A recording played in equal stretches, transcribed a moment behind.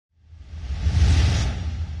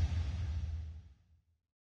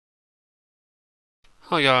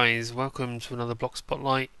Hi guys, welcome to another Block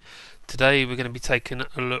Spotlight. Today we're going to be taking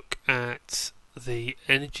a look at the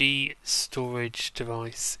energy storage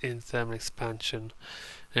device in thermal expansion.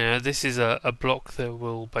 Now this is a block that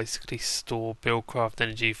will basically store Buildcraft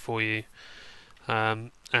energy for you.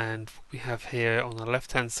 And we have here on the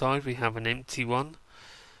left hand side we have an empty one,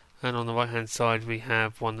 and on the right hand side we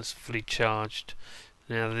have one that's fully charged.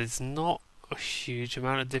 Now there's not a huge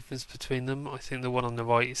amount of difference between them. I think the one on the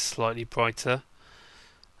right is slightly brighter.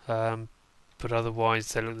 But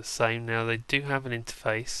otherwise they look the same. Now they do have an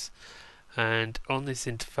interface, and on this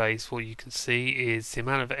interface what you can see is the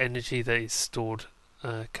amount of energy that is stored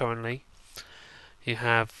currently. You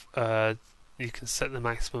have you can set the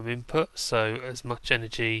maximum input, so as much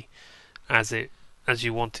energy as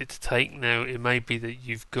you want it to take. Now it may be that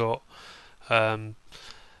you've got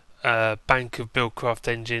a bank of Buildcraft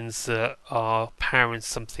engines that are powering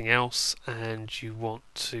something else, and you want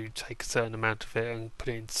to take a certain amount of it and put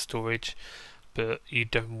it into storage, but you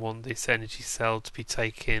don't want this energy cell to be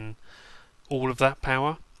taking all of that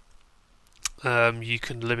power. You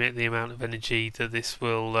can limit the amount of energy that this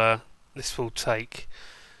will take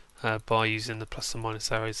by using the plus and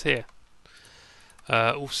minus arrows here.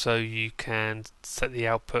 Also, you can set the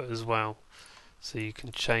output as well. So you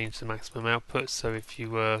can change the maximum output. So if you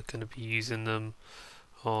were going to be using them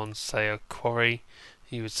on, say, a quarry,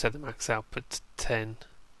 you would set the max output to 10,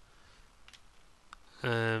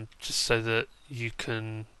 just so that you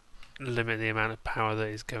can limit the amount of power that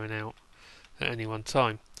is going out at any one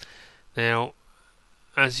time. Now,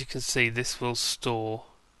 as you can see, this will store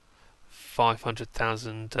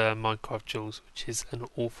 500,000 Minecraft joules, which is an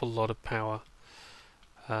awful lot of power.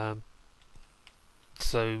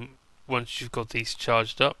 So once you've got these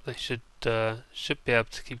charged up, they should be able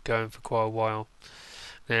to keep going for quite a while.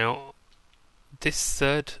 Now, this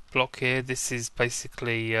third block here, this is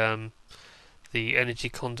basically the energy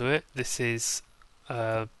conduit. This is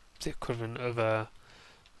the equivalent of a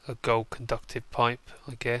gold conductive pipe,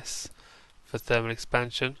 I guess, for thermal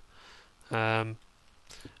expansion. And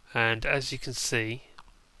as you can see,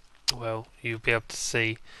 well, you'll be able to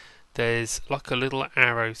see there's like a little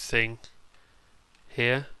arrow thing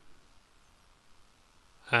here.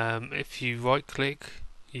 If you right click,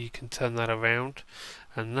 you can turn that around,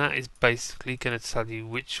 and that is basically going to tell you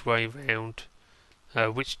which way round,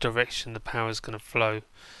 which direction the power is going to flow.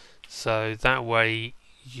 So that way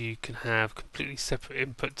you can have completely separate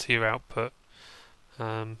input to your output,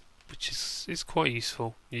 which is quite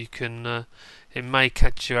useful. You can it may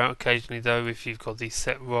catch you out occasionally though if you've got these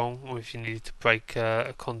set wrong, or if you need to break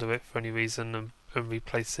a conduit for any reason and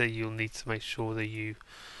replace it. You'll need to make sure that you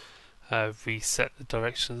reset the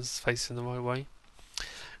directions facing the right way.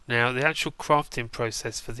 Now the actual crafting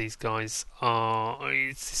process for these guys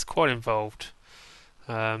it's quite involved,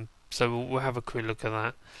 so we'll have a quick look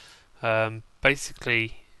at that.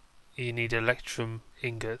 Basically you need electrum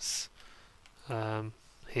ingots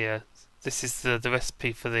here. This is the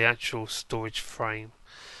recipe for the actual storage frame.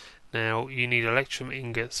 Now you need electrum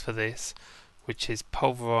ingots for this, which is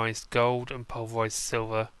pulverized gold and pulverized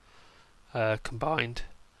silver combined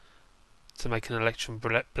to make an electrum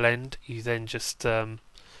blend. You then just smelt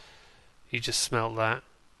that,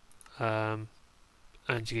 and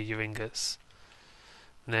you get your ingots.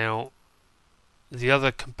 Now the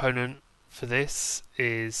other component for this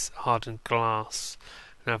is hardened glass.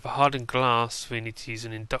 Now for hardened glass we need to use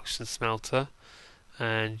an induction smelter,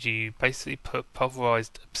 and you basically put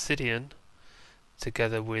pulverized obsidian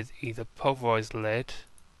together with either pulverized lead,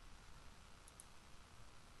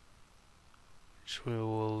 which we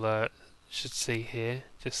will should see here,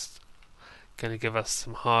 just going to give us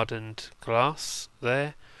some hardened glass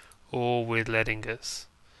there, or with lead ingots,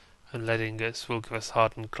 and lead ingots will give us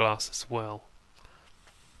hardened glass as well.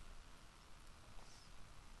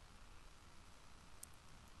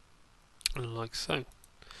 Like so.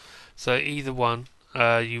 So either one,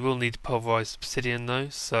 you will need pulverized obsidian though,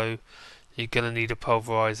 so you're going to need a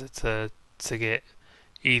pulverizer to get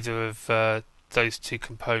either of those two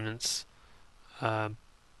components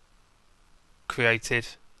created.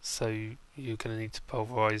 So you're going to need to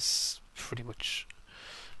pulverize pretty much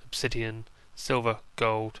obsidian, silver,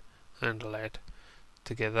 gold and lead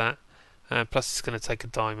to get that. Plus it's going to take a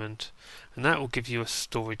diamond, and that will give you a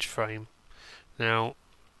storage frame. Now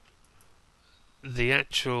the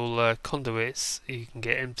actual conduits, you can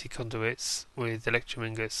get empty conduits with electrum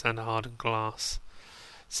ingots and a hardened glass.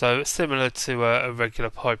 So it's similar to a regular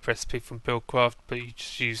pipe recipe from Buildcraft, but you're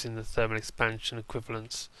just using the thermal expansion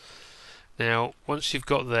equivalents. Now once you've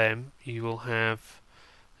got them, you will have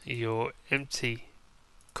your empty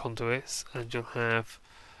conduits and you'll have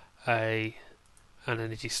an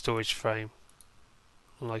energy storage frame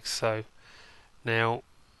like so. Now,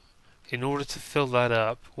 in order to fill that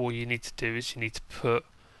up, all you need to do is you need to put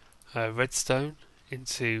redstone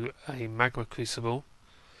into a magma crucible,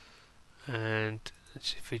 and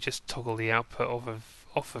if we just toggle the output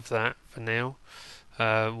off of that for now,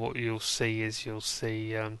 what you'll see is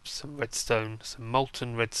some redstone, some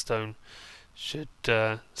molten redstone should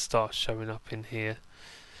start showing up in here.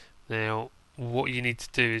 Now, what you need to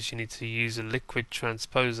do is you need to use a liquid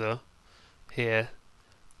transposer here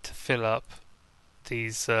to fill up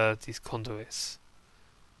these conduits,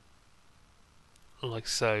 like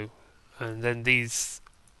so, and then these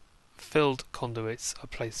filled conduits are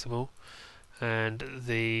placeable, and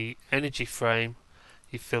the energy frame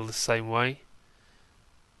you fill the same way.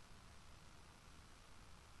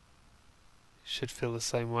 Should fill the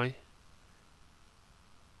same way.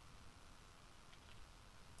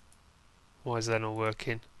 Why is that not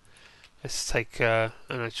working? Let's take an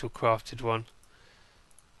actual crafted one,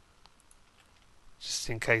 just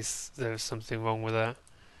in case there's something wrong with that.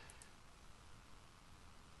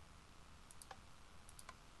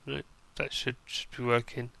 No, that should be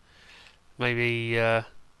working. Maybe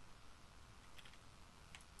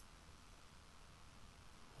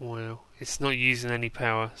well, it's not using any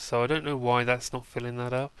power, so I don't know why that's not filling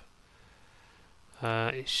that up.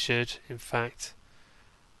 It should, in fact,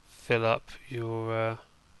 fill up your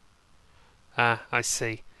I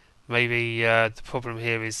see. Maybe the problem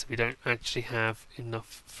here is we don't actually have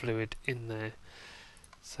enough fluid in there.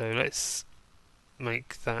 So let's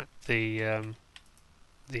make that the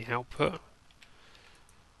output.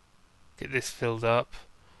 Get this filled up,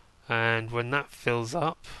 and when that fills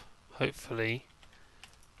up, hopefully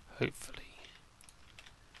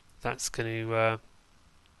that's going to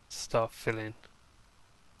start filling.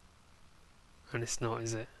 And it's not,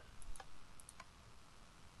 is it?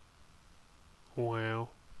 Wow.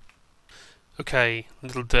 Okay,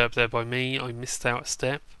 little derp there by me. I missed out a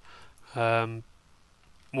step.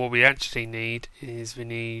 What we actually need is we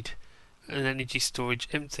need an energy storage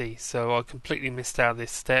empty. So I completely missed out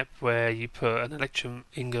this step where you put an electrum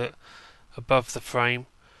ingot above the frame,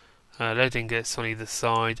 lead ingots on either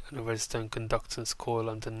side, and a redstone conductance coil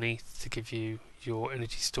underneath to give you your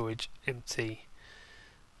energy storage empty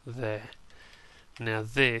there. Now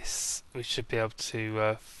this we should be able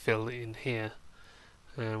to fill in here,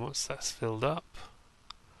 and once that's filled up,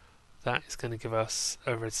 that is going to give us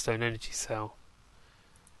a redstone energy cell,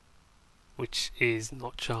 which is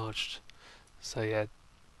not charged. So yeah,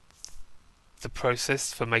 the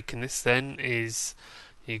process for making this then is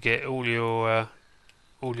you get all your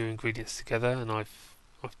ingredients together, and I've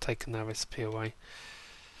taken that recipe away,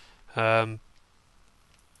 and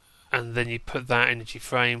then you put that energy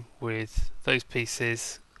frame with those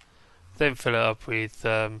pieces, then fill it up with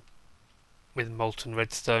molten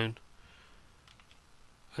redstone,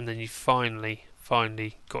 and then you finally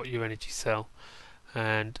got your energy cell,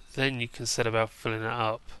 and then you can set about filling it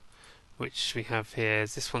up, which we have here.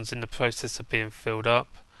 This one's in the process of being filled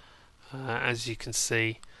up. As you can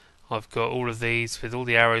see, I've got all of these with all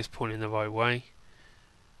the arrows pointing the right way,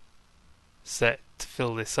 set to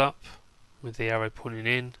fill this up with the arrow pointing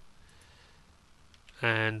in,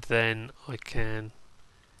 and then I can,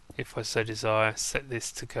 if I so desire, set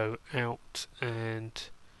this to go out. And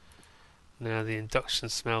now the induction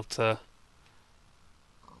smelter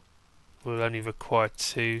will only require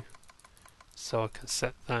 2, so I can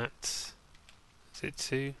set that, is it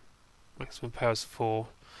 2? Maximum power is 4,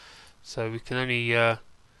 so we can only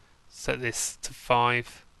set this to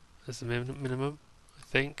 5 as a minimum, I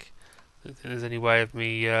think. I don't think there's any way of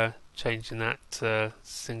me changing that to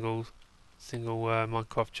single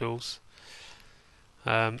Minecraft joules.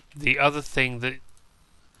 The other thing that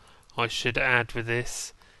I should add with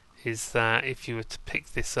this is that if you were to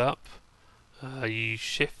pick this up, you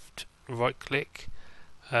shift right click,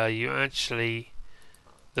 the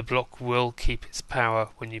block will keep its power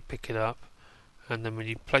when you pick it up, and then when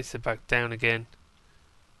you place it back down again,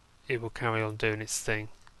 it will carry on doing its thing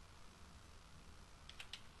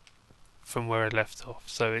from where it left off.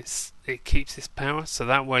 So it keeps its power, so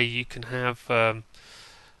that way you can have a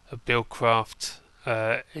Buildcraft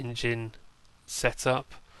engine set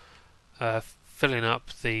up, filling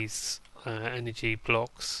up these energy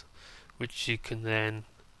blocks, which you can then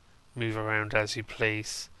move around as you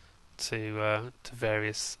please to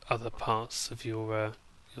various other parts of your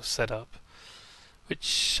setup,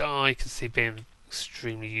 which I can see being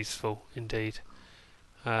extremely useful indeed.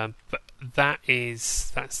 But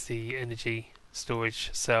that's the energy storage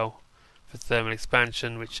cell for thermal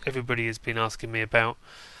expansion, which everybody has been asking me about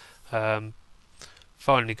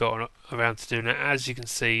finally got around to doing it. As you can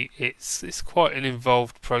see, it's quite an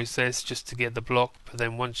involved process just to get the block, but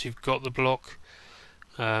then once you've got the block,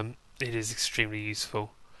 it is extremely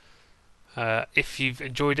useful. If you've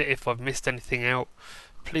enjoyed it, if I've missed anything out,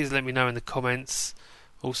 please let me know in the comments.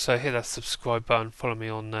 Also hit that subscribe button, follow me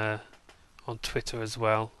on Twitter as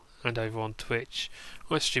well, and over on Twitch.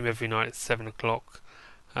 I stream every night at 7 o'clock,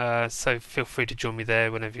 so feel free to join me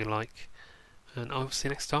there whenever you like, and I will see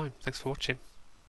you next time. Thanks for watching.